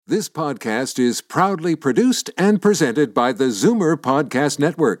This podcast is proudly produced and presented by the Zoomer Podcast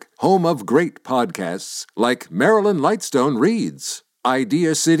Network, home of great podcasts like Marilyn Lightstone Reads,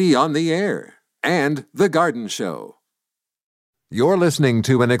 Idea City on the Air, and The Garden Show. You're listening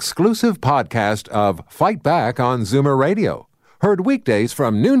to an exclusive podcast of Fight Back on Zoomer Radio, heard weekdays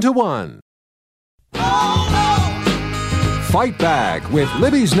from noon to 1. Fight Back with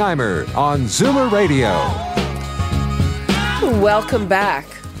Libby Znaimer on Zoomer Radio. Welcome back.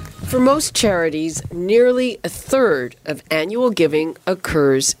 For most charities, nearly a third of annual giving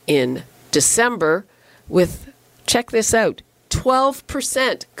occurs in December, with, check this out,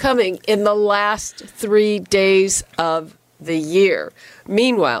 12% coming in the last 3 days of the year.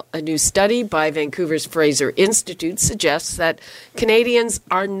 Meanwhile, a new study by Vancouver's Fraser Institute suggests that Canadians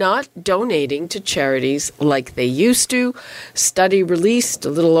are not donating to charities like they used to. Study released a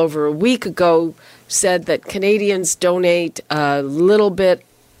little over a week ago said that Canadians donate a little bit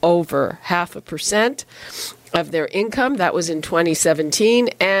over 0.5% of their income. That was in 2017,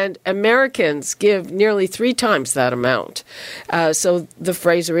 and Americans give nearly 3 times that amount. So the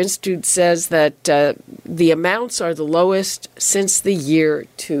Fraser Institute says that the amounts are the lowest since the year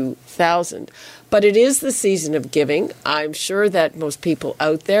 2000. But it is the season of giving. I'm sure that most people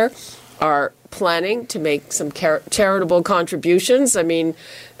out there are planning to make some charitable contributions. I mean,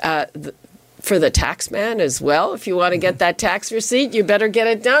 for the tax man as well. If you want to get that tax receipt, you better get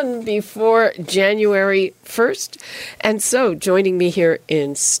it done before January 1st. And so, joining me here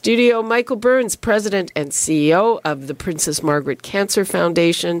in studio, Michael Burns, President and CEO of the Princess Margaret Cancer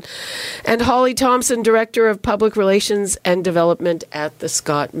Foundation, and Holly Thompson, Director of Public Relations and Development at the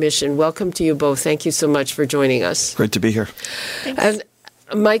Scott Mission. Welcome to you both. Thank you so much for joining us. Great to be here. Thanks. And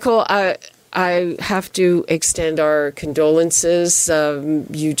Michael, I have to extend our condolences.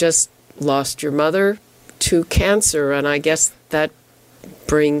 You just lost your mother to cancer, and I guess that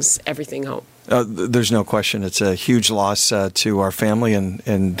brings everything home. There's no question. It's a huge loss to our family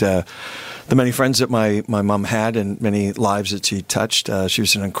and the many friends that my mom had and many lives that she touched. She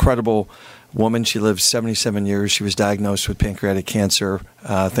was an incredible woman. She lived 77 years. She was diagnosed with pancreatic cancer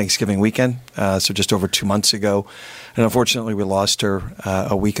Thanksgiving weekend, so just over 2 months ago. And unfortunately, we lost her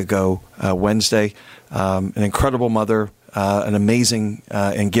a week ago, Wednesday. An incredible mother, an amazing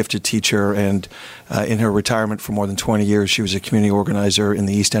and gifted teacher, and in her retirement for more than 20 years, she was a community organizer in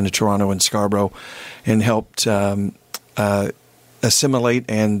the East End of Toronto and Scarborough, and helped assimilate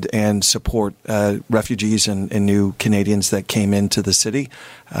and support refugees and new Canadians that came into the city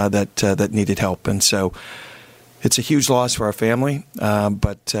that needed help. And so it's a huge loss for our family,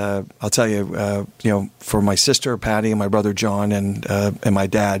 but I'll tell you, for my sister Patty and my brother John and my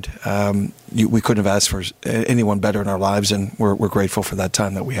dad, we couldn't have asked for anyone better in our lives, and we're grateful for that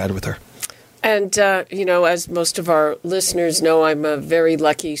time that we had with her. And, as most of our listeners know, I'm a very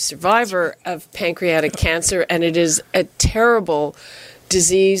lucky survivor of pancreatic cancer, and it is a terrible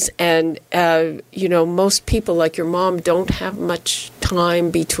disease. And, most people like your mom don't have much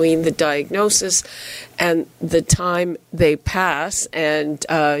time between the diagnosis and the time they pass. And,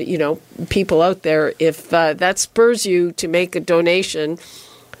 people out there, if that spurs you to make a donation,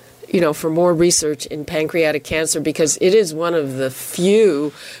 for more research in pancreatic cancer, because it is one of the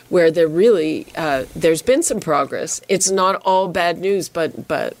few where there's been some progress. It's not all bad news, but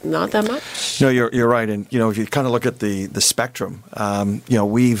not that much. No, you're right. And, if you kind of look at the spectrum,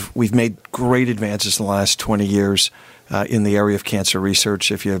 we've made great advances in the last 20 years in the area of cancer research.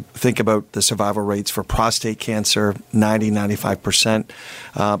 If you think about the survival rates for prostate cancer, 90-95%.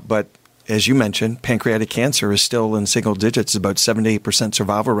 But as you mentioned, pancreatic cancer is still in single digits, about 7-8%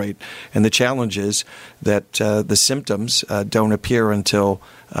 survival rate. And the challenge is that the symptoms don't appear until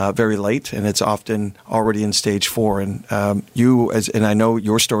very late, and it's often already in stage 4. And and I know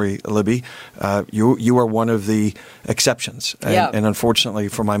your story, Libby, you are one of the exceptions. And unfortunately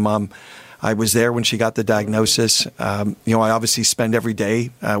for my mom, I was there when she got the diagnosis. I obviously spend every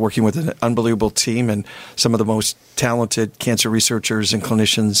day working with an unbelievable team and some of the most talented cancer researchers and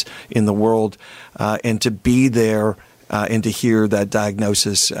clinicians in the world. And to be there and to hear that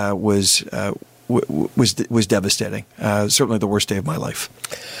diagnosis was devastating. Certainly the worst day of my life.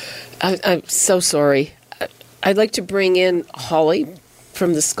 I'm so sorry. I'd like to bring in Holly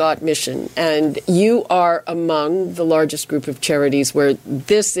from the Scott Mission, and you are among the largest group of charities where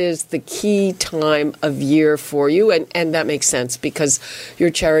this is the key time of year for you, and that makes sense because your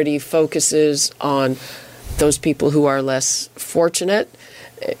charity focuses on those people who are less fortunate.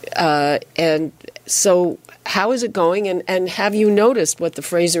 And so how is it going, and have you noticed what the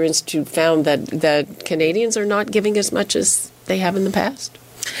Fraser Institute found, that Canadians are not giving as much as they have in the past?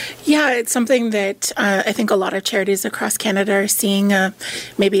 Yeah, it's something that I think a lot of charities across Canada are seeing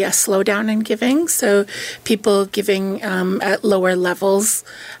maybe a slowdown in giving. So people giving at lower levels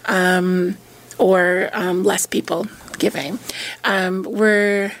or less people giving.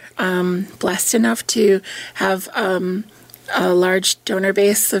 We're blessed enough to have a large donor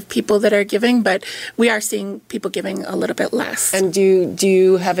base of people that are giving, but we are seeing people giving a little bit less. And do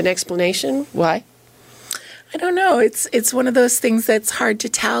you have an explanation why? I don't know. It's one of those things that's hard to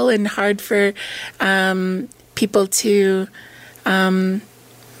tell and hard for people to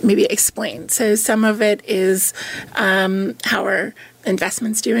maybe explain. So some of it is how our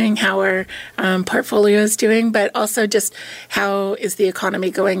investments doing, how our portfolios doing, but also just how is the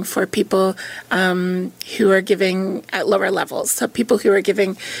economy going for people who are giving at lower levels. So people who are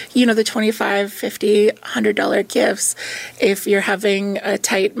giving, the $25, $50, $100 gifts, if you're having a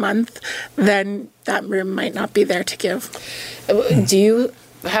tight month, then that room might not be there to give. Do you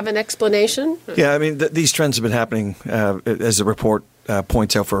have an explanation? Yeah, I mean, these trends have been happening, as the report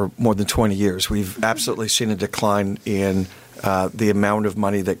points out, for more than 20 years. We've absolutely seen a decline in the amount of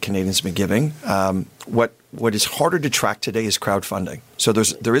money that Canadians have been giving. What is harder to track today is crowdfunding. So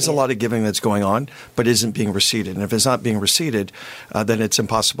there is a lot of giving that's going on, but isn't being receipted. And if it's not being receipted, then it's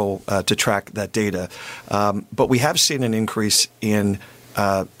impossible to track that data. But we have seen an increase in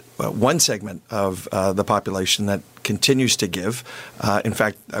one segment of the population that continues to give. In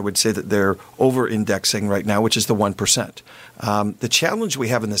fact, I would say that they're over-indexing right now, which is the 1%. The challenge we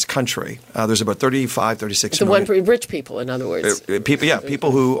have in this country, there's about 35, 36 million. The rich people, in other words.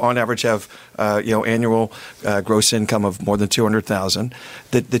 People who on average have annual gross income of more than $200,000.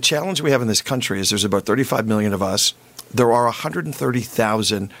 The challenge we have in this country is there's about 35 million of us. There are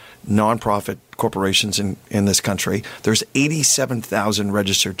 130,000 nonprofit corporations in this country. There's 87,000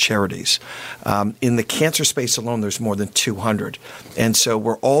 registered charities. In the cancer space alone, there's more than 200. And so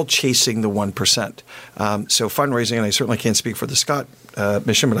we're all chasing the 1%. So fundraising, and I certainly can't speak for the Scott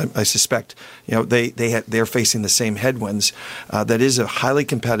mission, but I suspect they're facing the same headwinds. That is a highly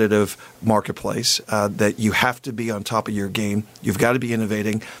competitive marketplace that you have to be on top of your game. You've got to be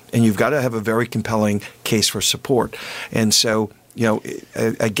innovating, and you've got to have a very compelling case for support. And so,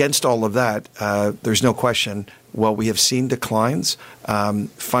 against all of that, there's no question. While we have seen declines,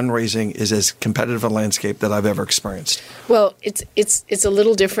 fundraising is as competitive a landscape that I've ever experienced. Well, it's a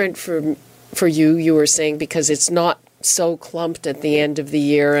little different for you. You were saying, because it's not so clumped at the end of the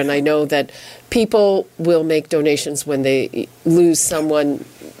year, and I know that people will make donations when they lose someone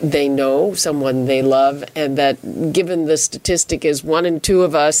they know, someone they love, and that, given the statistic is 1 in 2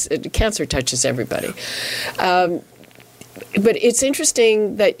 of us, cancer touches everybody. But it's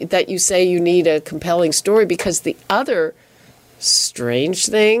interesting that you say you need a compelling story, because the other strange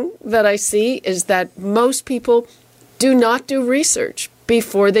thing that I see is that most people do not do research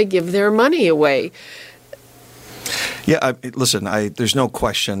before they give their money away. Yeah, listen, there's no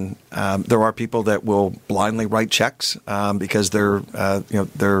question. There are people that will blindly write checks because they're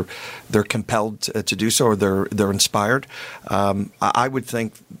compelled to do so, or they're inspired. I would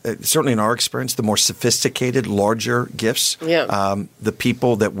think, certainly in our experience, the more sophisticated, larger gifts, the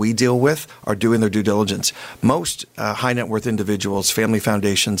people that we deal with are doing their due diligence. Most high net worth individuals, family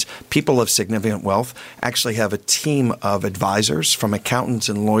foundations, people of significant wealth actually have a team of advisors, from accountants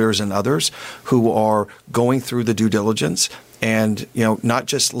and lawyers and others, who are going through the due diligence and, not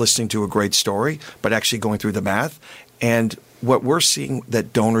just listening to a great story, but actually going through the math. And what we're seeing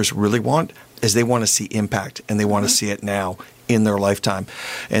that donors really want is they want to see impact, and they want to see it now in their lifetime.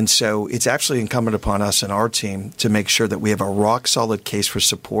 And so it's actually incumbent upon us and our team to make sure that we have a rock solid case for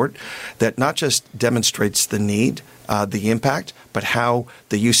support that not just demonstrates the need, the impact, but how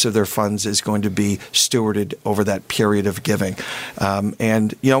the use of their funds is going to be stewarded over that period of giving.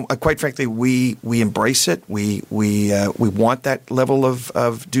 And quite frankly, we embrace it. We want that level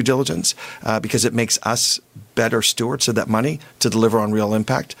of due diligence because it makes us better stewards of that money to deliver on real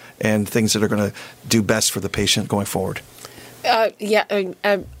impact and things that are going to do best for the patient going forward.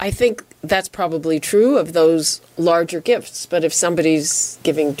 I think that's probably true of those larger gifts. But if somebody's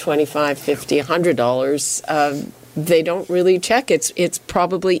giving $25, $50, $100, they don't really check. It's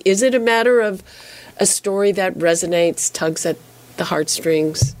probably, is it a matter of a story that resonates, tugs at the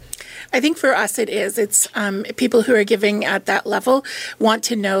heartstrings? I think for us it is. It's people who are giving at that level want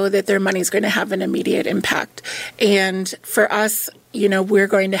to know that their money is going to have an immediate impact. And for us, we're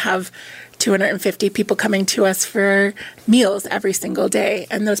going to have 250 people coming to us for meals every single day.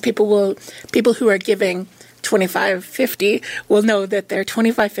 And those people who are giving $25.50 will know that their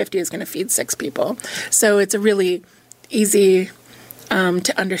 $25.50 is going to feed 6 people. So it's a really easy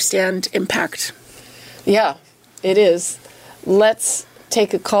to understand impact. Yeah, it is. Let's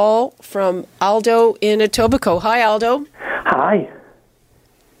take a call from Aldo in Etobicoke. Hi, Aldo. Hi.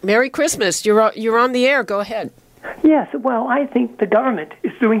 Merry Christmas. You're on the air. Go ahead. Yes, well, I think the government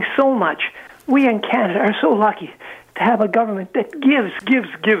is doing so much. We in Canada are so lucky to have a government that gives.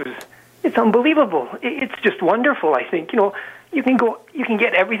 It's unbelievable. It's just wonderful, I think. You can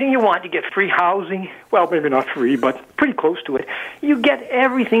get everything you want. You get free housing. Well, maybe not free, but pretty close to it. You get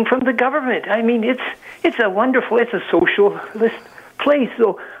everything from the government. I mean, it's a socialist place.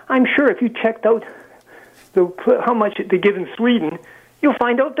 So I'm sure if you checked out how much they give in Sweden, you'll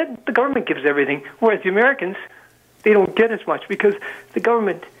find out that the government gives everything, whereas the Americans, they don't get as much because the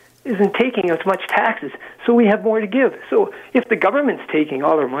government isn't taking as much taxes, so we have more to give. So if the government's taking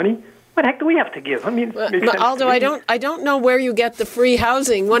all our money, what the heck do we have to give? I mean, but Aldo, I don't know where you get the free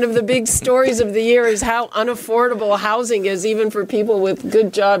housing. One of the big stories of the year is how unaffordable housing is, even for people with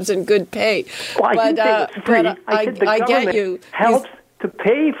good jobs and good pay. Well, I didn't say it's free. I said the government helps to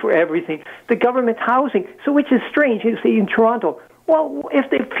pay for everything. The government's housing. So which is strange. You see in Toronto, well, if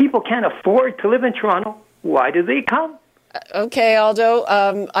the people can't afford to live in Toronto, why do they come? Okay,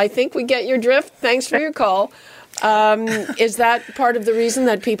 Aldo, I think we get your drift. Thanks for your call. Is that part of the reason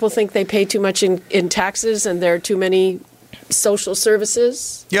that people think they pay too much in taxes and there are too many social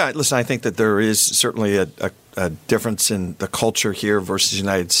services? Yeah, listen, I think that there is certainly a difference in the culture here versus the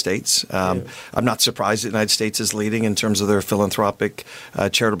United States. I'm not surprised the United States is leading in terms of their philanthropic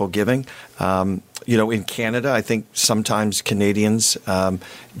charitable giving. In Canada, I think sometimes Canadians,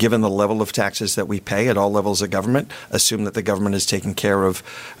 given the level of taxes that we pay at all levels of government, assume that the government is taking care of,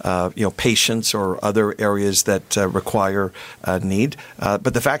 patients or other areas that require need.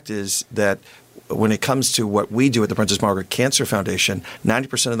 But the fact is that when it comes to what we do at the Princess Margaret Cancer Foundation,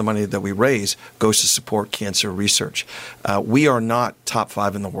 90% of the money that we raise goes to support cancer research. We are not top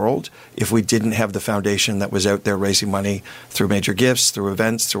 5 in the world if we didn't have the foundation that was out there raising money through major gifts, through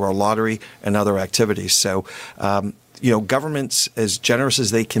events, through our lottery, and other activities. So, governments, as generous as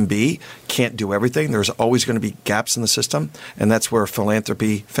they can be, can't do everything. There's always going to be gaps in the system, and that's where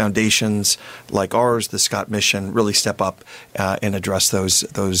philanthropy foundations like ours, the Scott Mission, really step up and address those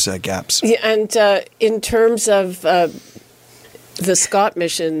gaps. Yeah, and in terms of the Scott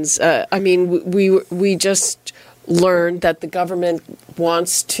Missions, we just learned that the government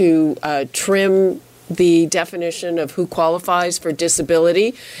wants to trim the definition of who qualifies for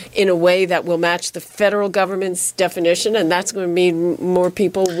disability in a way that will match the federal government's definition, and that's going to mean more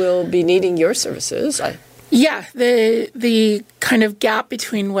people will be needing your services. Yeah, the kind of gap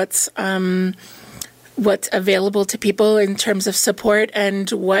between what's available to people in terms of support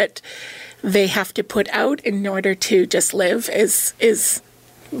and what they have to put out in order to just live is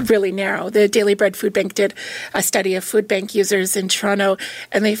really narrow. The Daily Bread Food Bank did a study of food bank users in Toronto,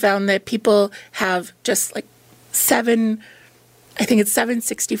 and they found that people have just like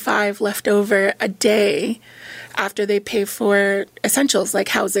 $7.65 left over a day after they pay for essentials like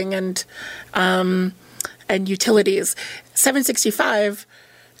housing and utilities. $7.65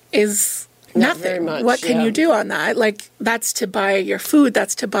 is nothing. Very much, what can you do on that? Like, that's to buy your food,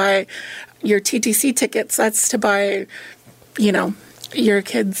 that's to buy your TTC tickets, that's to buy, your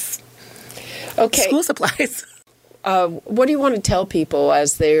kids' school supplies. What do you want to tell people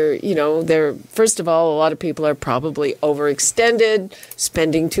as they're first of all, a lot of people are probably overextended,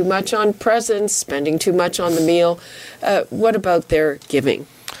 spending too much on presents, spending too much on the meal. What about their giving?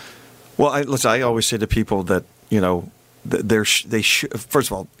 Well, I always say to people that, first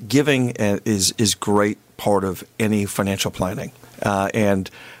of all, giving is great part of any financial planning.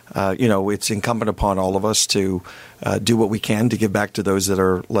 It's incumbent upon all of us to do what we can to give back to those that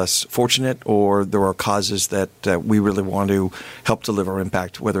are less fortunate, or there are causes that we really want to help deliver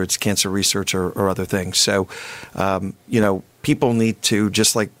impact, whether it's cancer research or other things. So, people need to,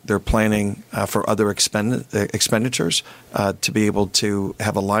 just like they're planning for other expenditures, to be able to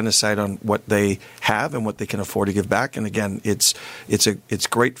have a line of sight on what they have and what they can afford to give back. And again, it's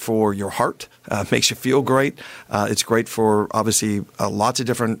great for your heart, makes you feel great. It's great for obviously lots of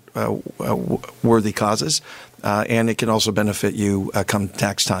different worthy causes. And it can also benefit you come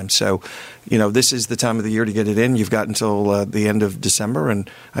tax time. So, this is the time of the year to get it in. You've got until the end of December, and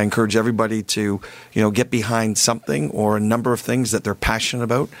I encourage everybody to, get behind something or a number of things that they're passionate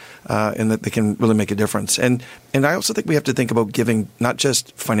about, and that they can really make a difference. And I also think we have to think about giving, not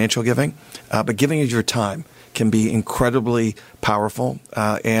just financial giving, but giving of your time can be incredibly powerful.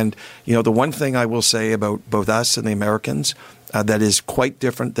 And the one thing I will say about both us and the Americans, that is quite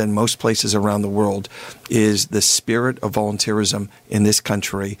different than most places around the world is the spirit of volunteerism in this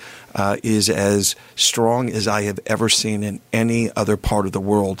country is as strong as I have ever seen in any other part of the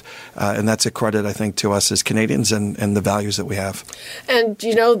world. And that's a credit, I think, to us as Canadians and the values that we have. And,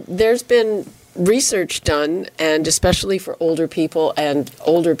 there's been research done, and especially for older people, and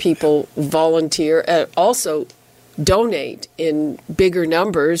older people volunteer, also donate in bigger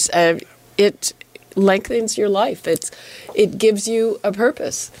numbers. It lengthens your life. It gives you a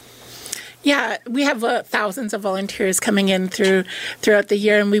purpose. Yeah, we have thousands of volunteers coming in throughout the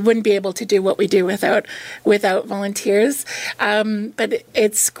year, and we wouldn't be able to do what we do without volunteers. But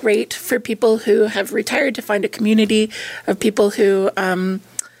it's great for people who have retired to find a community of people who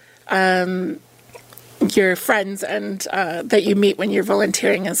your friends and that you meet when you're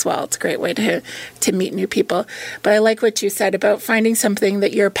volunteering as well. It's a great way to meet new people. But I like what you said about finding something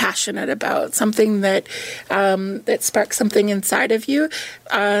that you're passionate about, something that that sparks something inside of you,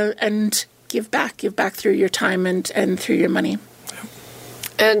 and give back through your time and through your money.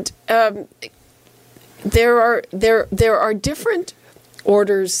 And there are different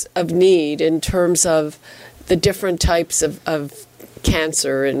orders of need in terms of the different types of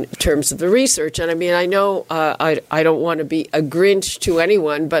cancer in terms of the research. And I mean, I know I don't want to be a Grinch to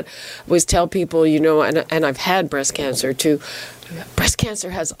anyone, but I always tell people, and I've had breast cancer too, breast cancer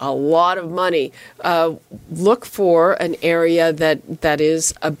has a lot of money. Look for an area that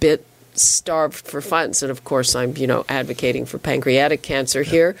is a bit starved for funds. And of course, I'm, advocating for pancreatic cancer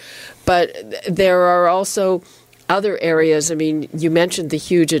here. But there are also other areas. I mean, you mentioned the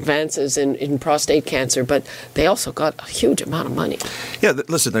huge advances in prostate cancer, but they also got a huge amount of money. Yeah,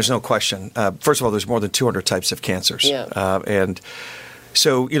 listen, there's no question. First of all, there's more than 200 types of cancers. Yeah. And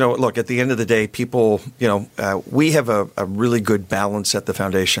so, look, at the end of the day, people, we have a really good balance at the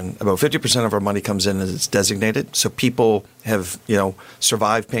foundation. About 50% of our money comes in as it's designated. So people have,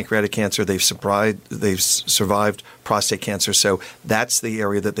 survived pancreatic cancer. They've survived prostate cancer. So that's the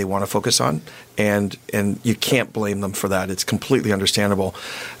area that they want to focus on. And you can't blame them for that. It's completely understandable.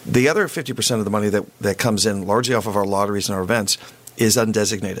 The other 50% of the money that comes in largely off of our lotteries and our events is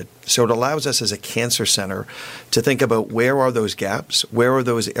undesignated. So it allows us as a cancer center to think about where are those gaps, where are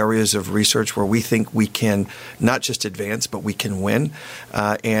those areas of research where we think we can not just advance, but we can win,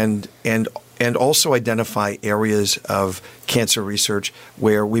 and also identify areas of cancer research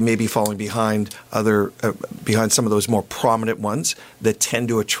where we may be falling behind behind some of those more prominent ones that tend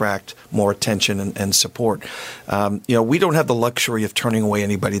to attract more attention and support. We don't have the luxury of turning away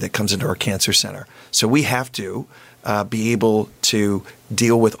anybody that comes into our cancer center. So we have to be able to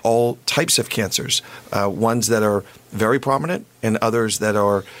deal with all types of cancers, ones that are very prominent and others that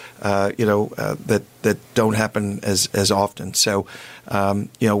are, that don't happen as often. So,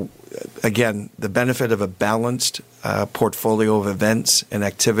 again, the benefit of a balanced portfolio of events and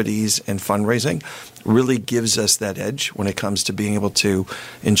activities and fundraising really gives us that edge when it comes to being able to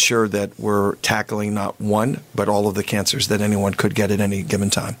ensure that we're tackling not one, but all of the cancers that anyone could get at any given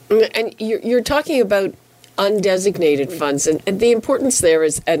time. And you're talking about undesignated funds, and the importance there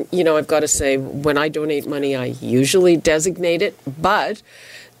is, and I've got to say, when I donate money, I usually designate it, but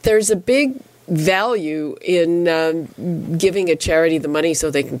there's a big value in giving a charity the money so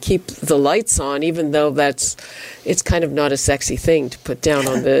they can keep the lights on, even though it's kind of not a sexy thing to put down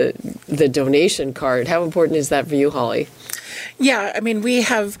on the donation card. How important is that for you, Holly? Yeah, I mean, we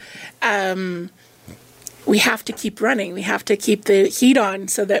have to keep running. We have to keep the heat on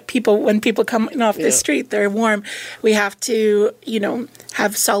so that when people come off the street, they're warm. We have to,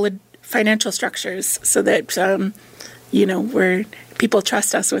 have solid financial structures so that, people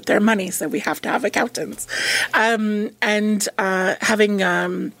trust us with their money. So we have to have accountants, and having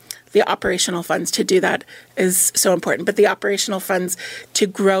the operational funds to do that is so important. But the operational funds to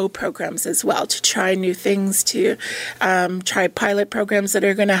grow programs as well, to try new things, to try pilot programs that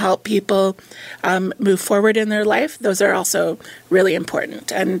are going to help people move forward in their life, those are also really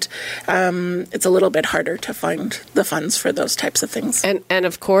important. And it's a little bit harder to find the funds for those types of things. And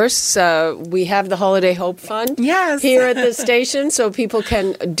of course, we have the Holiday Hope Fund here at the station, so people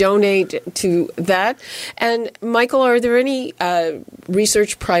can donate to that. And Michael, are there any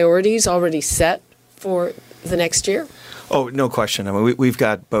research priorities already set for the next year? Oh, no question. I mean, we've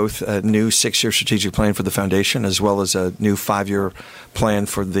got both a new 6-year strategic plan for the foundation as well as a new 5-year plan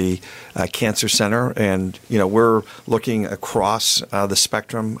for the Cancer Center. And, we're looking across the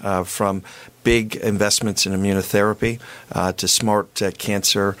spectrum from big investments in immunotherapy to smart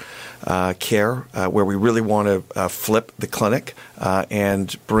cancer care, where we really want to flip the clinic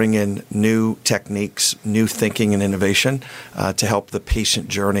and bring in new techniques, new thinking and innovation to help the patient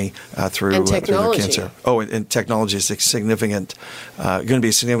journey through their cancer. Oh, and technology is going to be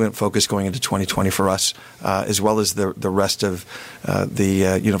a significant focus going into 2020 for us, as well as the rest of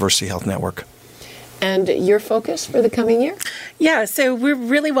the University Health Network. And your focus for the coming year? Yeah, so we're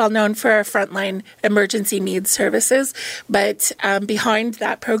really well known for our frontline emergency needs services, but behind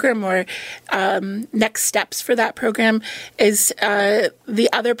that program, or next steps for that program, is the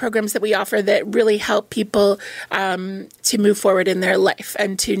other programs that we offer that really help people to move forward in their life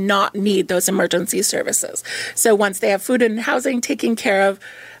and to not need those emergency services. So once they have food and housing taken care of,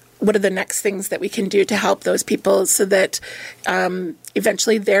 what are the next things that we can do to help those people so that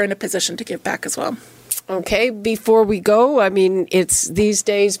eventually they're in a position to give back as well? Okay, before we go, I mean, it's these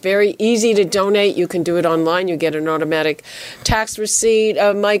days very easy to donate. You can do it online. You get an automatic tax receipt.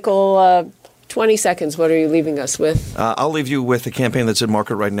 Michael, 20 seconds. What are you leaving us with? I'll leave you with a campaign that's in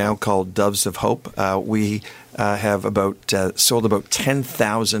market right now called Doves of Hope. We have sold about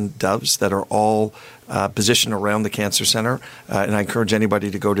 10,000 doves that are all positioned around the Cancer Center. And I encourage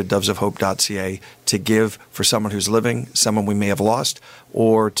anybody to go to dovesofhope.ca to give for someone who's living, someone we may have lost,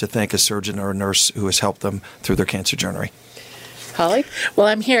 or to thank a surgeon or a nurse who has helped them through their cancer journey. Holly? Well,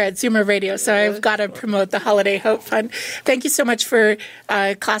 I'm here at Zoomer Radio, so I've got to promote the Holiday Hope Fund. Thank you so much for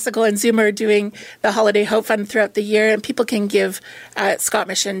Classical and Zoomer doing the Holiday Hope Fund throughout the year. And people can give at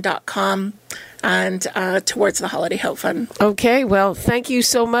scottmission.com and towards the Holiday Hope Fund. Okay, well, thank you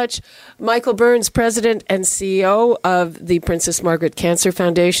so much, Michael Burns, President and CEO of the Princess Margaret Cancer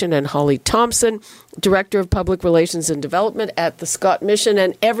Foundation, and Holly Thompson, Director of Public Relations and Development at the Scott Mission.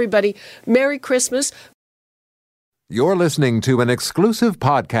 And everybody, Merry Christmas. You're listening to an exclusive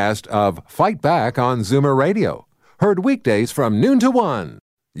podcast of Fight Back on Zoomer Radio, heard weekdays from noon to 1.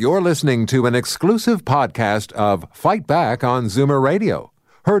 You're listening to an exclusive podcast of Fight Back on Zoomer Radio,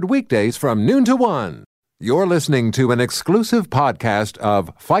 heard weekdays from noon to 1. You're listening to an exclusive podcast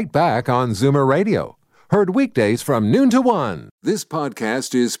of Fight Back on Zoomer Radio, heard weekdays from noon to 1. This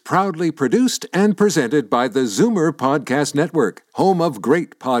podcast is proudly produced and presented by the Zoomer Podcast Network, home of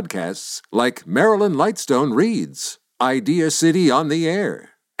great podcasts like Marilyn Lightstone Reads, Idea City on the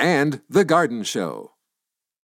Air, and The Garden Show.